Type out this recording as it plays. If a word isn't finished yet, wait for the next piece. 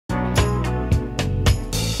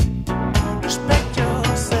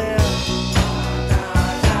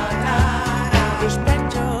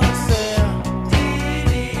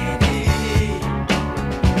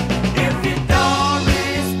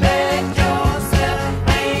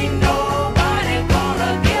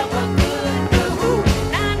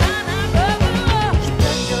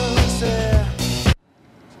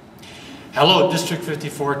Hello, District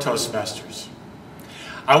 54 Toastmasters.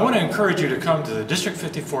 I want to encourage you to come to the District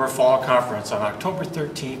 54 Fall Conference on October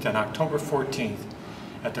 13th and October 14th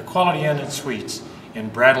at the Quality Inn and Suites in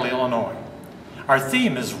Bradley, Illinois. Our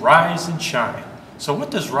theme is Rise and Shine. So what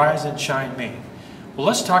does rise and shine mean? Well,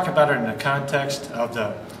 let's talk about it in the context of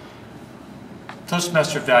the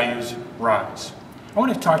Toastmaster values, RISE. I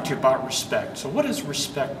want to talk to you about respect. So what does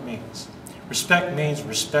respect mean? Respect means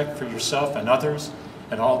respect for yourself and others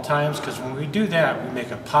at all times, because when we do that, we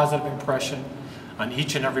make a positive impression on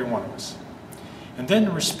each and every one of us. And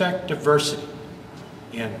then respect diversity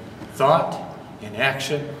in thought, in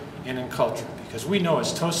action, and in culture, because we know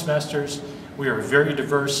as Toastmasters, we are a very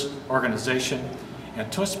diverse organization,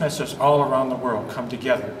 and Toastmasters all around the world come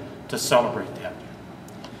together to celebrate that.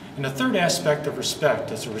 And the third aspect of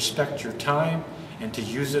respect is to respect your time and to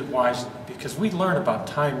use it wisely, because we learn about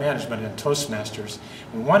time management in Toastmasters.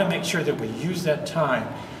 We want to make sure that we use that time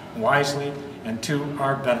wisely and to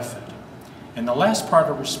our benefit. And the last part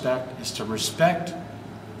of respect is to respect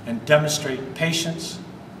and demonstrate patience,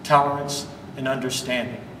 tolerance, and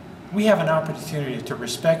understanding. We have an opportunity to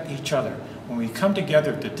respect each other when we come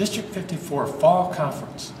together at the District 54 Fall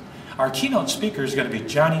Conference. Our keynote speaker is going to be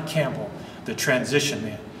Johnny Campbell, the Transition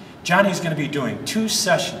Man. Johnny's going to be doing 2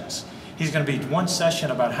 sessions. He's going to be one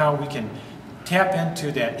session about how we can tap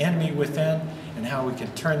into that enemy within and how we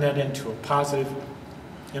can turn that into a positive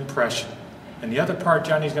impression. And the other part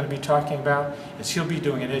Johnny's going to be talking about is he'll be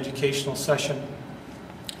doing an educational session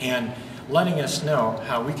and letting us know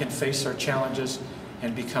how we can face our challenges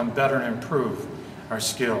and become better and improve our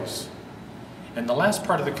skills. And the last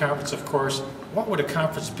part of the conference, of course, what would a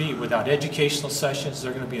conference be without educational sessions?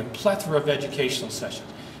 There are going to be a plethora of educational sessions.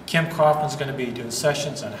 Kim Kaufman's going to be doing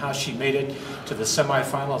sessions on how she made it to the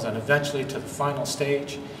semifinals and eventually to the final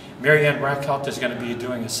stage. Marianne Rackholt is going to be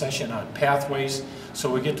doing a session on pathways,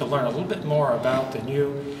 so we get to learn a little bit more about the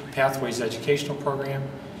new Pathways educational program.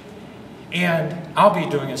 And I'll be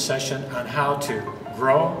doing a session on how to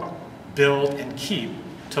grow, build, and keep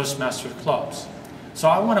Toastmasters clubs. So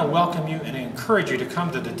I want to welcome you and encourage you to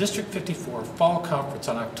come to the District 54 Fall Conference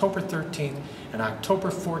on October 13th and October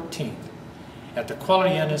 14th at the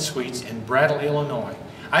Quality Inn and Suites in Bradley, Illinois.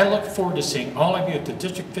 I look forward to seeing all of you at the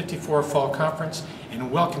District 54 Fall Conference and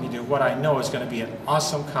welcome you to what I know is going to be an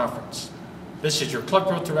awesome conference. This is your Club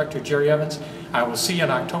Growth Director, Jerry Evans. I will see you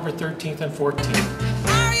on October 13th and 14th.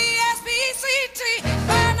 R.I.S.E,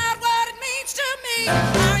 find out what it means to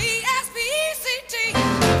me.